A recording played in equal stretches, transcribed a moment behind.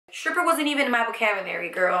Stripper wasn't even in my vocabulary,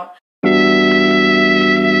 girl.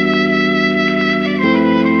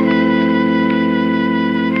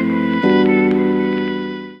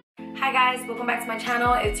 Hi guys, welcome back to my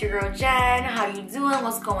channel. It's your girl Jen. How you doing?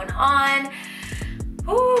 What's going on?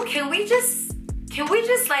 Ooh, can we just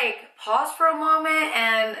like pause for a moment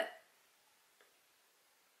and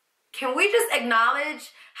can we just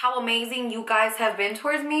acknowledge how amazing you guys have been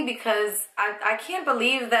towards me? Because I can't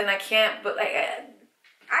believe that, and I can't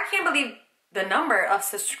believe the number of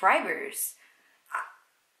subscribers.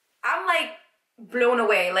 I'm like blown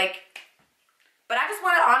away. Like, but I just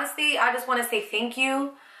want to say thank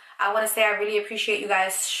you. I want to say I really appreciate you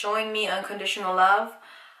guys showing me unconditional love.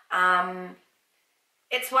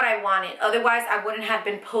 It's what I wanted. Otherwise, I wouldn't have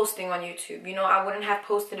been posting on YouTube. You know, I wouldn't have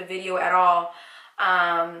posted a video at all.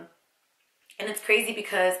 And it's crazy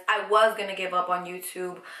because I was going to give up on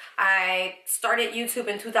YouTube. I started YouTube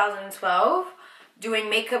in 2012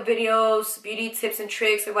 doing makeup videos, beauty tips and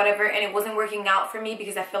tricks or whatever, and it wasn't working out for me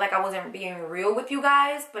because I feel like I wasn't being real with you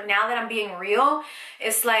guys. But now that I'm being real,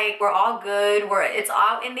 it's like we're all good. It's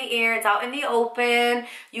out in the air. It's out in the open.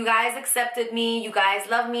 You guys accepted me. You guys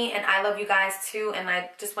love me, and I love you guys too. And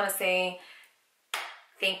I just want to say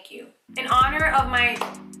thank you. In honor of my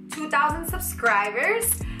 2,000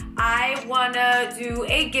 subscribers, I want to do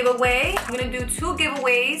a giveaway. I'm going to do 2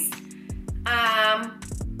 giveaways.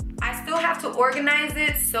 I still have to organize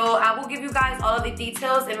it, so I will give you guys all of the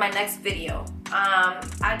details in my next video.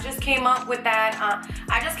 I just came up with that.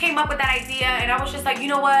 Idea, and I was just like, you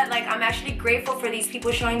know what? Like, I'm actually grateful for these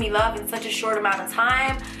people showing me love in such a short amount of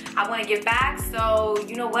time. I want to give back, so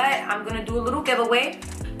you know what? I'm gonna do a little giveaway.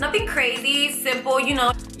 Nothing crazy, simple, you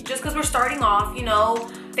know, just because we're starting off, you know.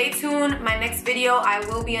 Stay tuned. My next video, I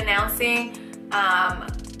will be announcing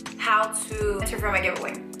how to enter for my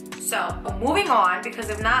giveaway. So, moving on, because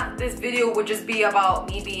if not, this video would just be about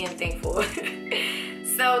me being thankful.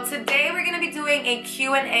 So, today we're going to be doing a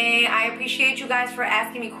Q&A. I appreciate you guys for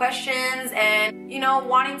asking me questions and, you know,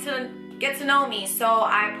 wanting to get to know me. So,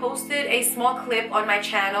 I posted a small clip on my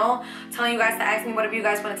channel telling you guys to ask me whatever you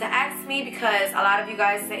guys wanted to ask me, because a lot of you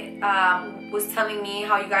guys was telling me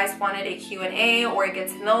how you guys wanted a Q&A or a get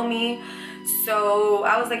to know me. So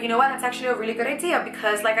I was like, you know what, that's actually a really good idea,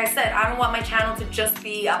 because like I said, I don't want my channel to just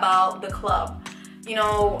be about the club. You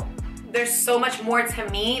know, there's so much more to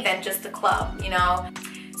me than just the club, you know.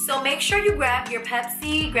 So make sure you grab your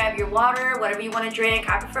Pepsi, grab your water, whatever you want to drink.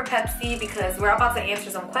 I prefer Pepsi because we're about to answer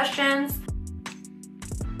some questions.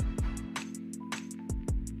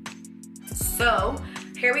 So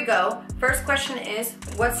here we go. First question is,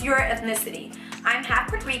 what's your ethnicity? I'm half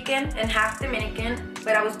Puerto Rican and half Dominican,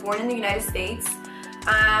 but I was born in the United States.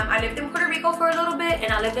 I lived in Puerto Rico for a little bit,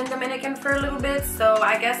 and I lived in Dominican for a little bit, so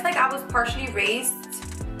I guess like I was partially raised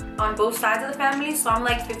on both sides of the family, so I'm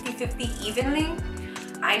like 50-50 evenly.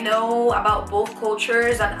 I know about both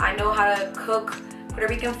cultures. I know how to cook Puerto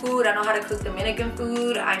Rican food. I know how to cook Dominican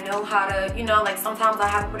food. I know how to, you know, like sometimes I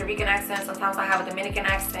have a Puerto Rican accent, sometimes I have a Dominican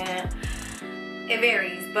accent. It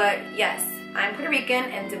varies, but yes, I'm Puerto Rican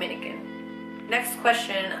and Dominican. Next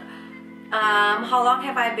question, how long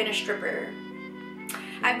have I been a stripper?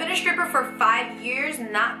 I've been a stripper for 5 years,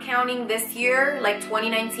 not counting this year, like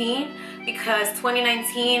 2019, because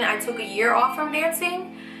 2019 I took a year off from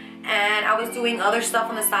dancing, and I was doing other stuff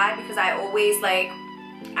on the side because I always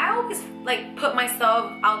put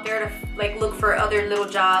myself out there to like look for other little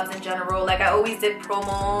jobs in general. Like I always did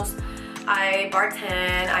promos, I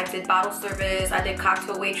bartend, I did bottle service, I did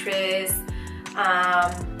cocktail waitress.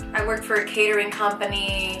 I worked for a catering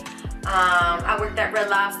company. I worked at Red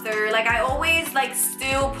Lobster. Like I always like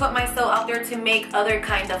still put myself out there to make other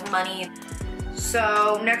kind of money.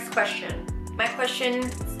 So next question. My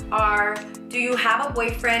questions are, do you have a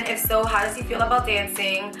boyfriend? If so, how does he feel about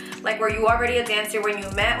dancing? Like, were you already a dancer when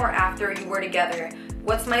you met or after you were together?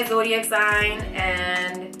 What's my zodiac sign?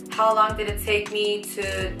 And how long did it take me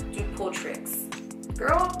to do pull tricks?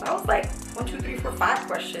 Girl, that was like 1, 2, 3, 4, 5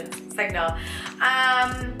 questions. It's like, no.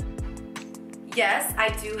 Yes, I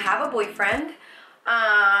do have a boyfriend.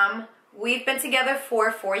 We've been together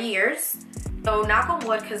for 4 years. So knock on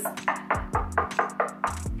wood, because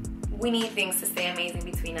we need things to stay amazing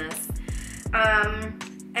between us.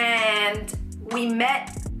 And we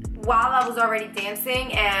met while I was already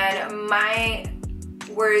dancing, and my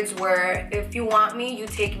words were, if you want me, you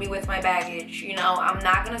take me with my baggage. You know, I'm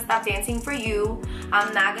not gonna stop dancing for you.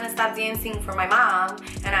 I'm not gonna stop dancing for my mom,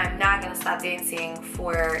 and I'm not gonna stop dancing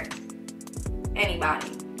for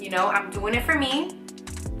anybody. You know, I'm doing it for me.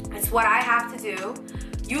 It's what I have to do.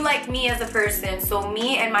 You like me as a person, so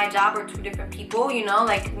me and my job are 2 different people, you know?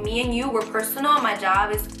 Like, me and you, we're personal, my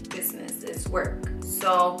job is business, is work.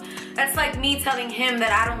 So that's like me telling him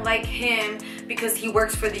that I don't like him because he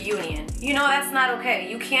works for the union. You know, that's not okay.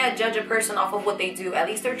 You can't judge a person off of what they do. At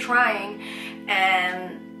least they're trying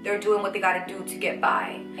and they're doing what they gotta do to get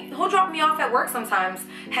by. He'll drop me off at work sometimes.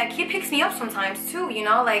 Heck, he picks me up sometimes too, you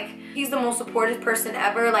know? Like, he's the most supportive person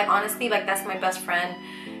ever. Like, honestly, like, that's my best friend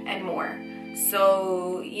and more.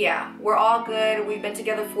 So yeah, we're all good. We've been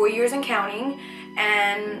together 4 years and counting.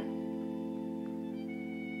 And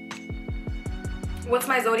what's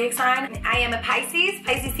my zodiac sign? I am a Pisces.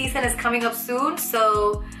 Pisces season is coming up soon,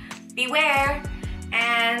 so beware.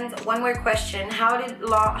 And one more question: how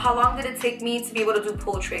long did it take me to be able to do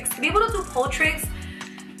pole tricks? To be able to do pole tricks,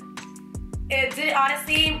 it did,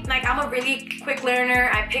 honestly, like, I'm a really quick learner.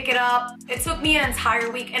 I pick it up. It took me an entire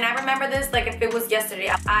week, and I remember this like if it was yesterday.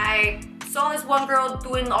 I saw this one girl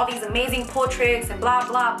doing all these amazing pole tricks and blah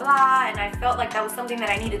blah blah, and I felt like that was something that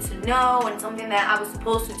I needed to know and something that I was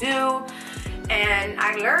supposed to do. And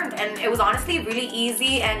I learned, and it was honestly really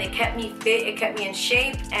easy, and it kept me fit, it kept me in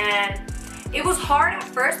shape. And it was hard at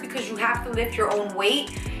first because you have to lift your own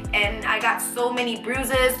weight, and I got so many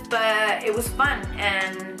bruises, but it was fun.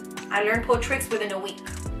 And I learned pole tricks within a week,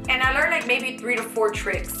 and I learned like maybe 3 to 4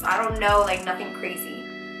 tricks. I don't know, like nothing crazy.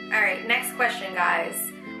 All right, next question,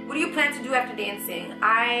 guys. What do you plan to do after dancing?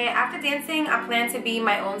 After dancing, I plan to be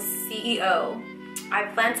my own CEO. I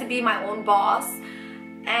plan to be my own boss.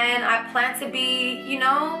 And I plan to be, you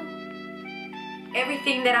know,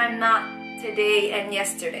 everything that I'm not today and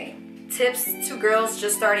yesterday. Tips to girls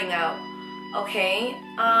just starting out. Okay,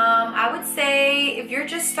 I would say if you're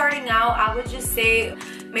just starting out, I would just say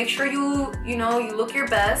make sure you look your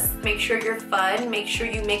best. Make sure you're fun. Make sure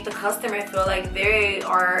you make the customer feel like they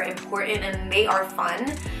are important and they are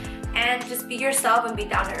fun. And just be yourself and be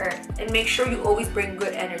down to earth. And make sure you always bring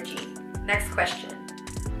good energy. Next question.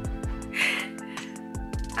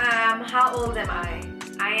 How old am I?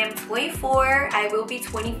 I am 24. I will be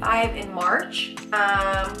 25 in March.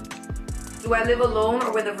 Do I live alone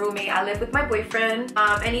or with a roommate? I live with my boyfriend.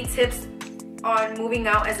 Any tips on moving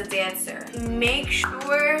out as a dancer? Make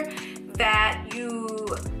sure that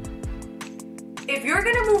if you're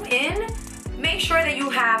gonna move in, make sure that you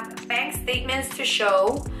have bank statements to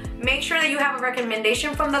show. Make sure that you have a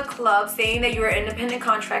recommendation from the club saying that you're an independent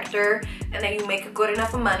contractor and that you make good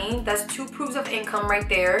enough of money. That's 2 proofs of income right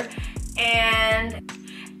there. And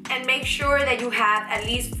make sure that you have at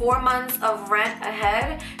least 4 months of rent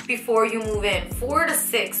ahead before you move in. 4 to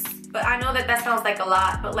 6. But I know that that sounds like a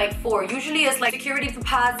lot, but like 4. Usually it's like security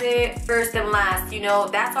deposit, first and last, you know,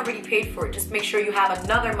 that's already paid for. Just make sure you have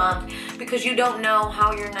another month because you don't know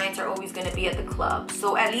how your nights are always gonna be at the club.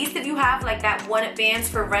 So at least if you have like that 1 advance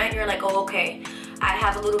for rent, you're like, oh, okay, I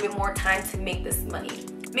have a little bit more time to make this money.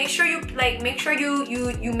 Make sure you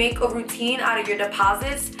make a routine out of your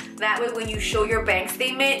deposits. That way when you show your bank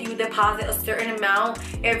statement, you deposit a certain amount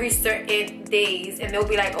every certain days, and they'll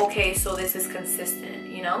be like, okay, so this is consistent,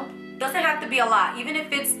 you know? Doesn't have to be a lot. Even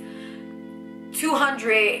if it's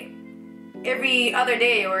 200 every other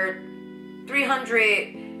day or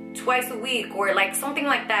 300 twice a week or like something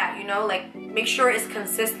like that, you know? Like, make sure it's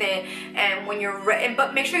consistent, and when you're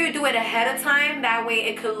but make sure you do it ahead of time. That way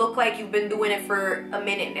it could look like you've been doing it for a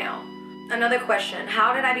minute now. Another question: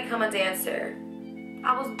 how did I become a dancer?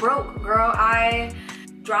 I was broke, girl. I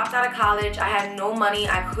dropped out of college. I had no money.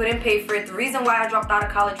 I couldn't pay for it. The reason why I dropped out of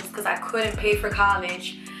college was because I couldn't pay for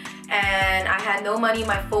college, and I had no money.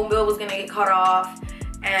 My phone bill was gonna get cut off,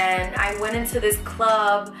 and I went into this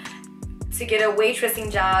club to get a waitressing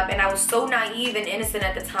job, and I was so naive and innocent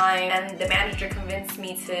at the time, and the manager convinced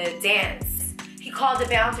me to dance. He called the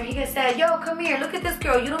bouncer. He just said, yo, come here, look at this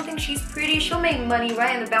girl. You don't think she's pretty? She'll make money,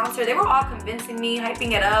 right? And the bouncer, they were all convincing me,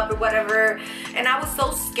 hyping it up or whatever, and I was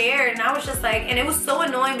so scared, and I was just like, and it was so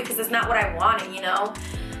annoying because it's not what I wanted, you know?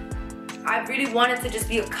 I really wanted to just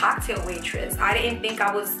be a cocktail waitress. I didn't think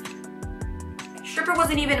stripper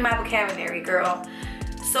wasn't even in my vocabulary, girl.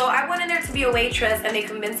 So I went in there to be a waitress, and they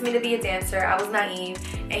convinced me to be a dancer. I was naive,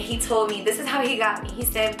 and he told me, this is how he got me. He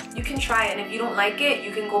said, you can try it, and if you don't like it,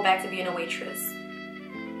 you can go back to being a waitress.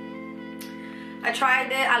 I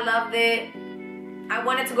tried it, I loved it. I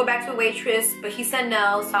wanted to go back to a waitress, but he said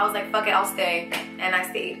no, so I was like, fuck it, I'll stay, and I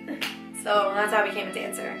stayed. So that's how I became a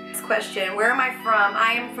dancer. Next question, where am I from?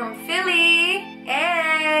 I am from Philly,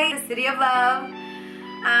 hey, the city of love.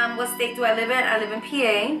 What state do I live in? I live in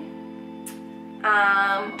PA.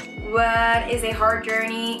 What is a hard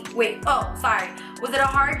journey? Was it a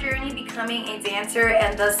hard journey becoming a dancer,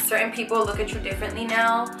 and does certain people look at you differently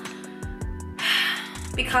now?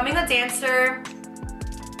 Becoming a dancer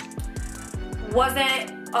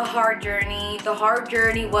wasn't a hard journey. The hard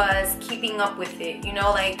journey was keeping up with it, you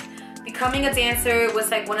know, like becoming a dancer was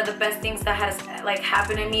like one of the best things that has like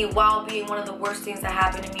happened to me, while being one of the worst things that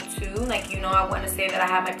happened to me too. Like, you know, I want to say that I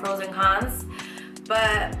have my pros and cons,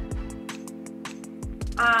 but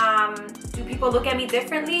do people look at me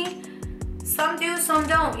differently? Some do, some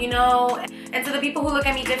don't, you know. And to the people who look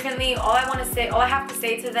at me differently, all I have to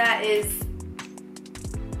say to that is,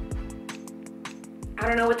 I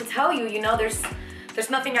don't know what to tell you, you know. There's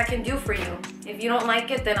nothing I can do for you. If you don't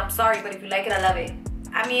like it, then I'm sorry, but if you like it, I love it.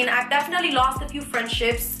 I mean, I've definitely lost a few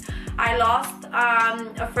friendships. I lost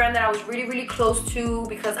a friend that I was really, really close to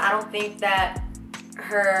because I don't think that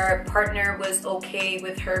her partner was okay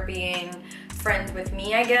with her being friends with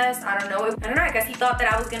me, I guess. I don't know, I guess he thought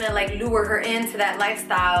that I was gonna like lure her into that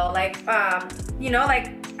lifestyle. Like, you know,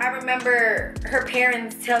 like I remember her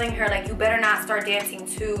parents telling her like, you better not start dancing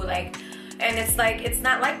too, like, and it's like, it's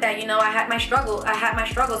not like that, you know. I had my struggles and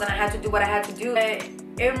I had to do what I had to do. But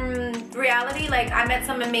in reality, like, I met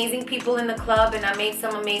some amazing people in the club and I made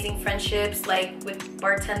some amazing friendships, like with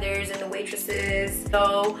bartenders and the waitresses.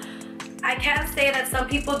 So I can't say that some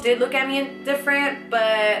people did look at me different,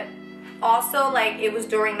 but also like it was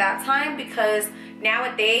during that time, because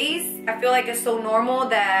nowadays I feel like it's so normal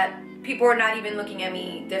that people are not even looking at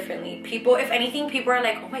me differently. People, if anything, people are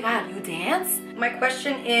like, oh my god, you dance? My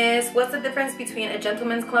question is, what's the difference between a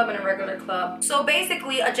gentleman's club and a regular club? So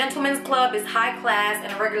basically, a gentleman's club is high class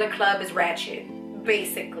and a regular club is ratchet,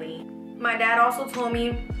 basically. My dad also told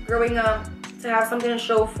me growing up to have something to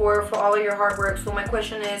show for all of your hard work. So my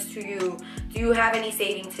question is to you, do you have any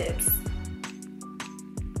saving tips?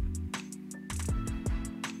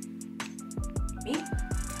 Me?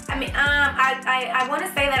 I mean, I want to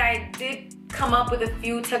say that I did come up with a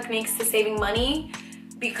few techniques to saving money,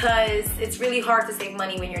 because it's really hard to save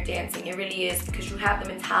money when you're dancing. It really is, because you have the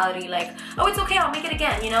mentality like, oh, it's okay, I'll make it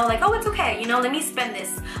again, you know, like, oh, it's okay, you know, let me spend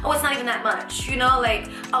this. Oh, it's not even that much, you know, like,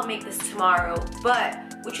 I'll make this tomorrow. But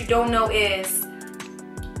what you don't know is,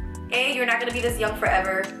 A, you're not gonna be this young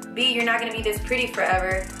forever. B, you're not gonna be this pretty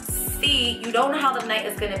forever. C, you don't know how the night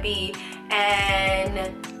is gonna be.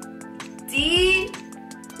 And D,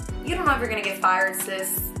 you don't know if you're gonna get fired,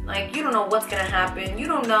 sis. Like, you don't know what's gonna happen. You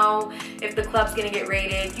don't know if the club's gonna get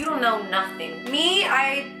raided. You don't know nothing. Me,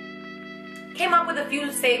 I came up with a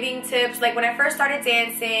few saving tips. Like, when I first started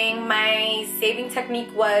dancing, my saving technique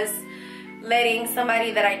was letting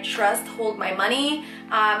somebody that I trust hold my money.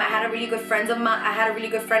 I had a really good friend of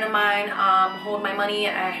mine hold my money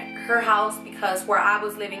at her house, because where I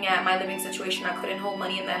was living at, my living situation, I couldn't hold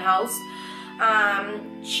money in that house.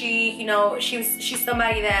 She's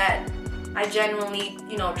somebody that I genuinely,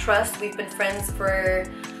 you know, trust. We've been friends for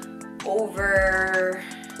over,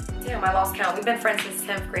 damn, I lost count. We've been friends since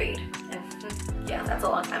 10th grade. And yeah, that's a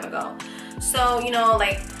long time ago. So, you know,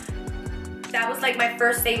 like, that was like my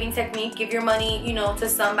first saving technique. Give your money, you know, to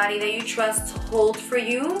somebody that you trust to hold for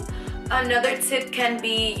you. Another tip can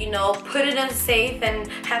be, you know, put it in a safe and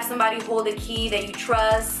have somebody hold a key that you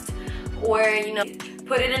trust. Or, you know,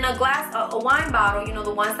 put it in a glass, a wine bottle, you know,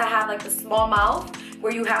 the ones that have like the small mouth,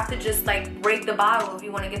 where you have to just like break the bottle if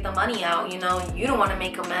you want to get the money out, you know. You don't want to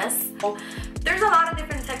make a mess. There's a lot of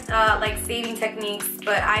different like saving techniques,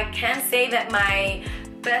 but I can say that my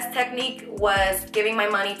best technique was giving my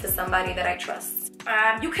money to somebody that I trust.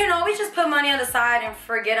 You can always just put money on the side and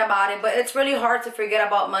forget about it, but it's really hard to forget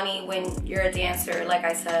about money when you're a dancer, like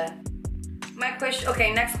I said. My question,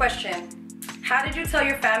 okay, next question. How did you tell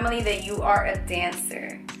your family that you are a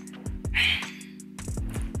dancer?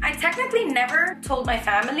 I technically never told my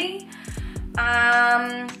family.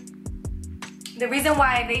 The reason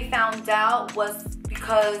why they found out was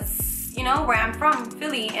because, you know, where I'm from,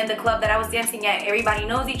 Philly, and the club that I was dancing at, everybody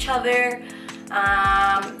knows each other.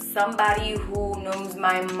 Somebody who knows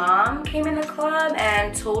my mom came in the club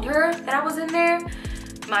and told her that I was in there.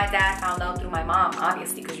 My dad found out through my mom,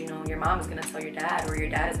 obviously, because, you know, your mom is gonna tell your dad, or your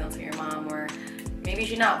dad is gonna tell your mom, or maybe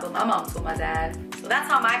she's not, but my mom told my dad. So that's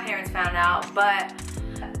how my parents found out. But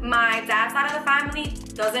my dad's side of the family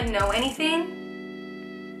doesn't know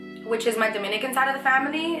anything, which is my Dominican side of the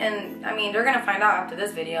family, and I mean, they're gonna find out after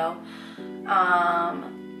this video.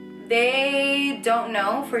 They don't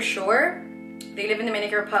know for sure. They live in the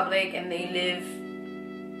Dominican Republic and they live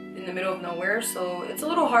in the middle of nowhere, so it's a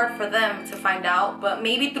little hard for them to find out, but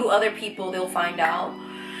maybe through other people they'll find out.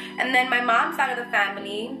 And then my mom's side of the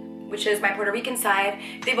family, which is my Puerto Rican side,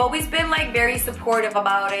 they've always been like very supportive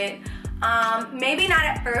about it. Maybe not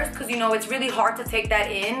at first, because, you know, it's really hard to take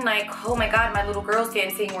that in, like, oh my god, my little girl's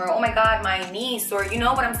dancing, or oh my god, my niece, or you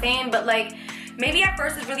know what I'm saying. But like, maybe at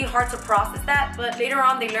first it's really hard to process that, but later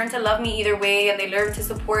on they learn to love me either way, and they learn to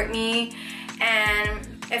support me. And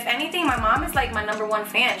If anything, my mom is like my #1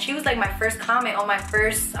 fan. She was like my first comment on my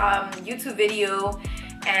first YouTube video,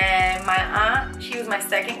 and my aunt, she was my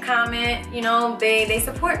second comment. You know, they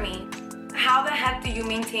support me. How the heck do you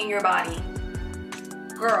maintain your body?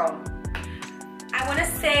 Girl, I want to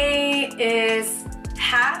say is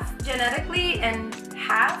half genetically and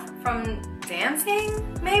half from dancing,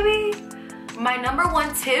 maybe? My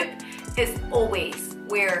 #1 tip is always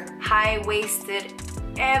wear high-waisted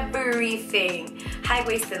everything.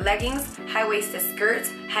 High-waisted leggings, high-waisted skirts,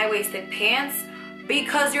 high-waisted pants,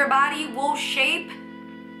 because your body will shape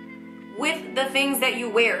with the things that you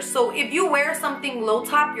wear. So if you wear something low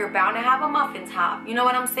top, you're bound to have a muffin top. You know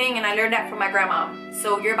what I'm saying? And I learned that from my grandma.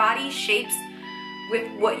 So your body shapes with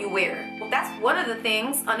what you wear. Well, that's one of the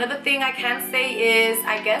things. Another thing I can say is,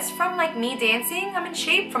 I guess from like me dancing, I'm in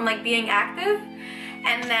shape from like being active.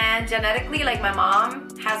 And then genetically, like my mom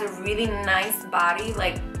has a really nice body.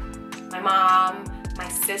 Like my mom, my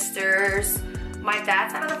sisters, my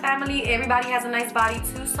dad's side of the family, everybody has a nice body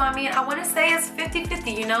too. So I mean, I want to say it's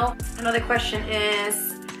 50-50, you know? Another question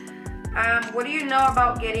is, what do you know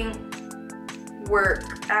about getting work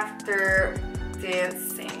after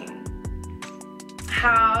dancing?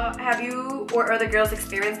 How have you or other girls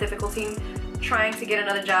experienced difficulty trying to get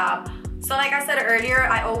another job? So like I said earlier,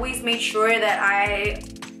 I always made sure that I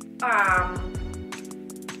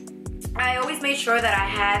always made sure that I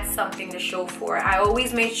had something to show for. I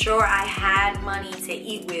always made sure I had money to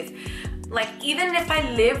eat with. Like even if I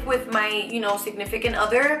live with my, you know, significant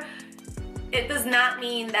other, it does not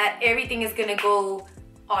mean that everything is gonna go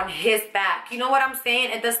on his back. You know what I'm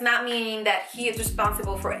saying? It does not mean that he is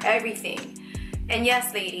responsible for everything. And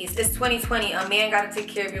yes, ladies, it's 2020. A man gotta take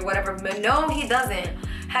care of you, whatever. But no, he doesn't.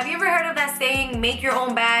 Have you ever heard of that saying, make your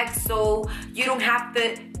own bag so you don't have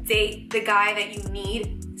to date the guy that you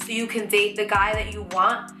need, so you can date the guy that you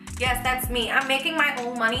want? Yes, that's me. I'm making my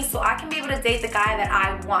own money so I can be able to date the guy that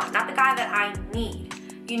I want, not the guy that I need,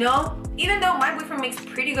 you know? Even though my boyfriend makes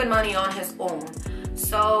pretty good money on his own.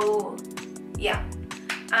 So, yeah.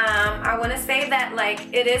 I want to say that,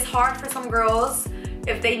 like, it is hard for some girls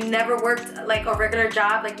if they never worked like a regular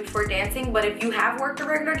job like before dancing. But if you have worked a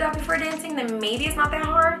regular job before dancing, then maybe it's not that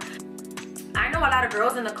hard. I know a lot of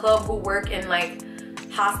girls in the club who work in like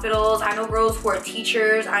hospitals. I know girls who are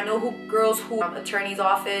teachers. I know girls who attorney's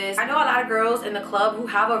office. I know a lot of girls in the club who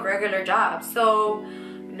have a regular job. So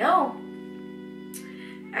no.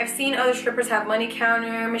 I've seen other strippers have money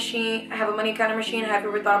counter machine. Have a money counter machine. Have you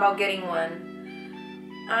ever thought about getting one?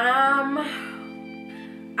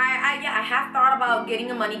 Yeah, I have thought about getting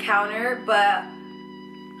a money counter, but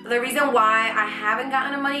the reason why I haven't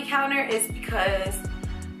gotten a money counter is because,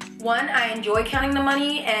 one, I enjoy counting the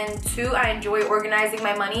money, and two, I enjoy organizing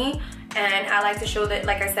my money. And I like to show that,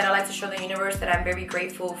 like I said, I like to show the universe that I'm very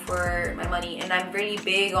grateful for my money. And I'm really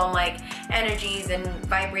big on like energies and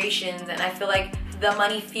vibrations, and I feel like the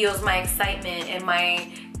money feels my excitement and my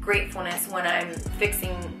gratefulness when I'm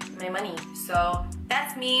fixing my money. So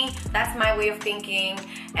that's me, that's my way of thinking,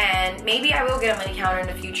 and maybe I will get a money counter in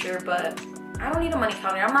the future, but I don't need a money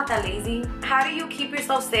counter. I'm not that lazy. How do you keep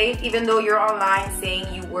yourself safe even though you're online saying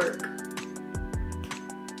you work?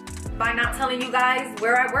 By not telling you guys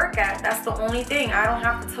where I work at. That's the only thing. I don't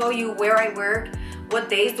have to tell you where I work, what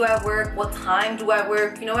days do I work, what time do I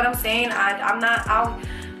work. You know what I'm saying? I'm not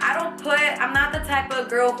the type of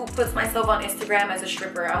girl who puts myself on Instagram as a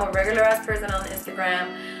stripper. I'm a regular ass person on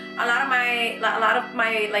Instagram. A lot of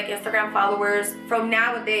my like Instagram followers from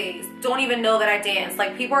nowadays don't even know that I dance.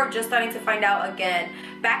 Like, people are just starting to find out again.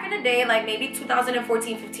 Back in the day, like maybe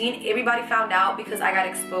 2014, 15, everybody found out because I got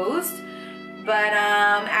exposed. But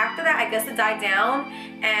after that, I guess it died down,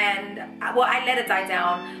 and well, I let it die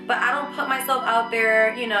down. But I don't put myself out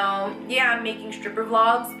there, you know. Yeah, I'm making stripper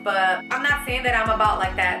vlogs, but I'm not saying that I'm about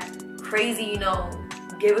like that crazy, you know,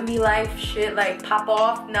 giving me life shit, like pop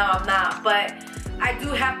off. No, I'm not. But I do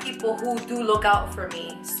have people who do look out for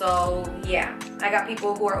me. So yeah, I got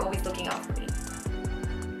people who are always looking out for me.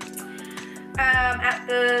 At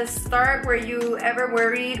the start, were you ever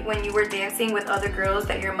worried when you were dancing with other girls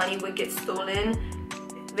that your money would get stolen?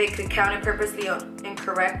 They could count it purposely or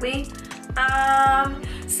incorrectly.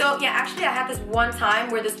 So yeah, actually I had this one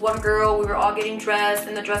time where this one girl, we were all getting dressed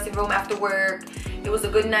in the dressing room after work. It was a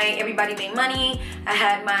good night, everybody made money. I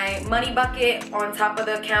had my money bucket on top of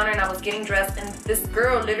the counter and I was getting dressed, and this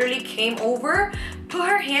girl literally came over, put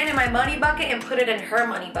her hand in my money bucket and put it in her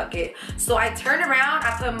money bucket. So I turned around,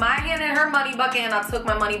 I put my hand in her money bucket and I took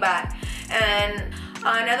my money back. And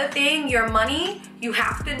another thing, your money, you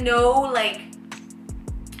have to know like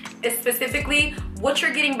specifically what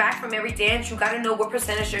you're getting back from every dance. You got to know what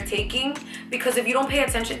percentage you're taking, because if you don't pay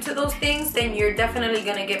attention to those things, then you're definitely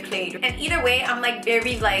gonna get played. And either way, I'm like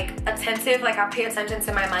very like attentive. Like I pay attention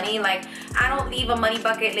to my money. Like I don't leave a money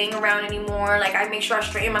bucket laying around anymore. Like I make sure I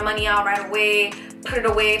straighten my money out right away, put it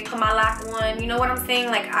away, put my lock one. You know what I'm saying?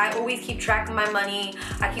 Like I always keep track of my money.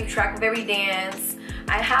 I keep track of every dance.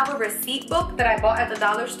 I have a receipt book that I bought at the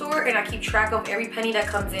dollar store, and I keep track of every penny that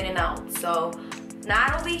comes in and out. So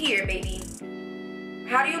not over here, baby.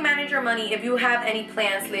 How do you manage your money if you have any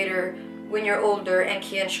plans later when you're older and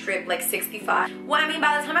can't strip like 65? Well, I mean,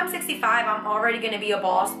 by the time I'm 65, I'm already gonna be a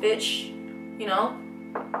boss bitch, you know?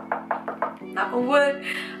 Knock on wood.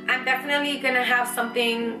 I'm definitely gonna have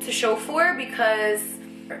something to show for, because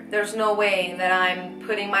there's no way that I'm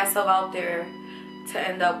putting myself out there to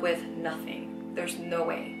end up with nothing. There's no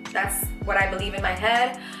way. That's what I believe in my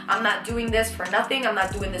head. I'm not doing this for nothing. I'm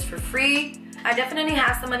not doing this for free. I definitely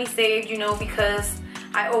have some money saved, you know, because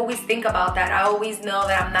I always think about that. I always know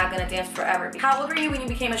that I'm not gonna dance forever. How old were you when you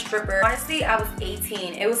became a stripper? Honestly, I was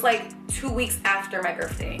 18. It was like 2 weeks after my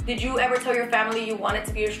birthday. Did you ever tell your family you wanted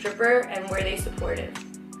to be a stripper, and were they supportive?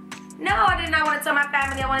 No, I did not want to tell my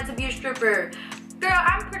family I wanted to be a stripper. Girl,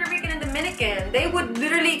 I'm Puerto Rican and Dominican. They would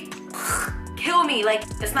literally kill me. Like,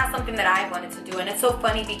 it's not something that I wanted to do. And it's so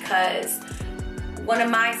funny because one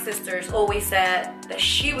of my sisters always said that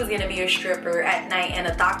she was gonna be a stripper at night and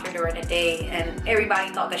a doctor during the day, and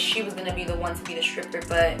everybody thought that she was gonna be the one to be the stripper.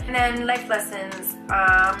 But and then life lessons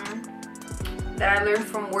that I learned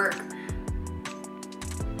from work.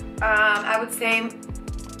 I would say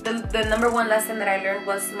the number one lesson that I learned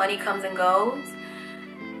was money comes and goes,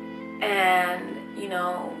 and you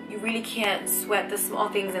know, you really can't sweat the small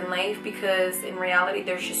things in life, because in reality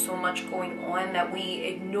there's just so much going on that we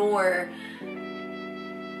ignore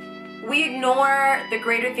the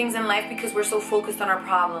greater things in life because we're so focused on our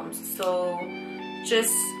problems. So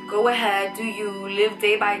just go ahead, do you, live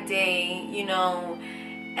day by day, you know,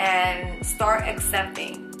 and start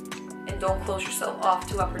accepting, and don't close yourself off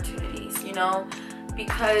to opportunities, you know,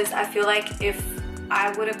 because I feel like if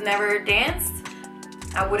I would have never danced,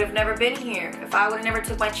 I would have never been here. If I would have never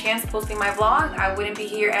took my chance posting my vlog, I wouldn't be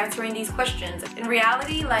here answering these questions. In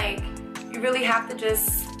reality, like, you really have to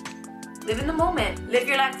just live in the moment. Live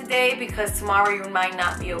your life today, because tomorrow you might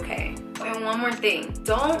not be okay. And one more thing,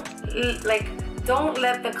 don't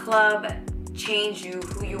let the club change you,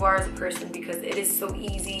 who you are as a person, because it is so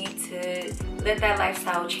easy to let that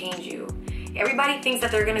lifestyle change you. Everybody thinks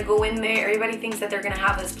that they're gonna go in there, everybody thinks that they're gonna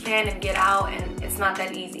have this plan and get out, and it's not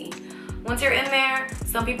that easy. Once you're in there,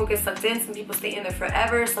 some people get sucked in, some people stay in there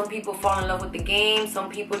forever, some people fall in love with the game,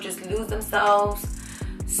 some people just lose themselves.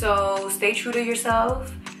 So stay true to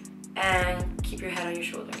yourself and keep your head on your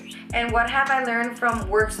shoulders. And what have I learned from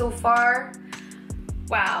work so far?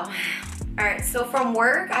 Wow. All right, so from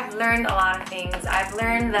work, I've learned a lot of things. I've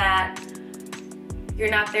learned that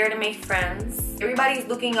you're not there to make friends. Everybody's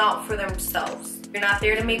looking out for themselves. You're not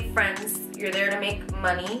there to make friends. You're there to make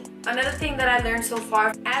money. Another thing that I learned so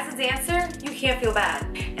far, as a dancer, you can't feel bad.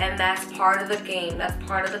 And that's part of the game. That's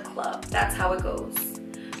part of the club. That's how it goes.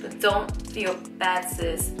 But don't feel bad,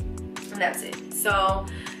 sis. And that's it. So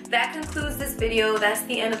that concludes this video. That's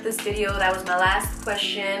the end of this video. That was my last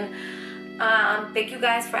question. Thank you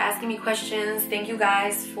guys for asking me questions. Thank you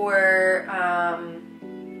guys for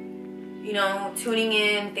you know, tuning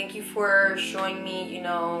in. Thank you for showing me, you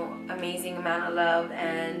know, amazing amount of love,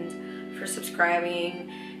 and for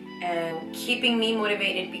subscribing and keeping me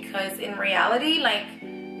motivated, because in reality, like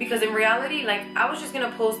I was just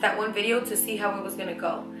gonna post that one video to see how it was gonna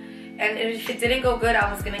go, and if it didn't go good,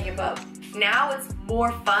 I was gonna give up. Now it's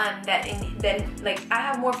more fun like I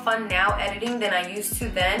have more fun now editing than I used to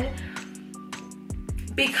then,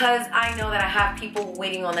 because I know that I have people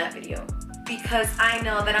waiting on that video, because I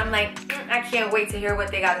know that I'm like, I can't wait to hear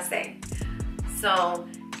what they gotta say. So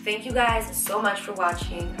thank you guys so much for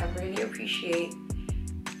watching. I really appreciate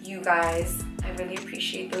you guys. I really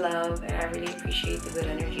appreciate the love, and I really appreciate the good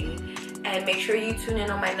energy. And make sure you tune in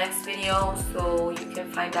on my next video so you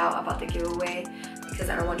can find out about the giveaway, because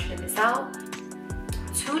I don't want you to miss out.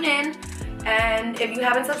 Tune in, and if you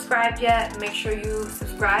haven't subscribed yet, make sure you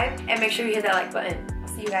subscribe, and make sure you hit that like button. I'll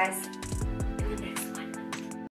see you guys.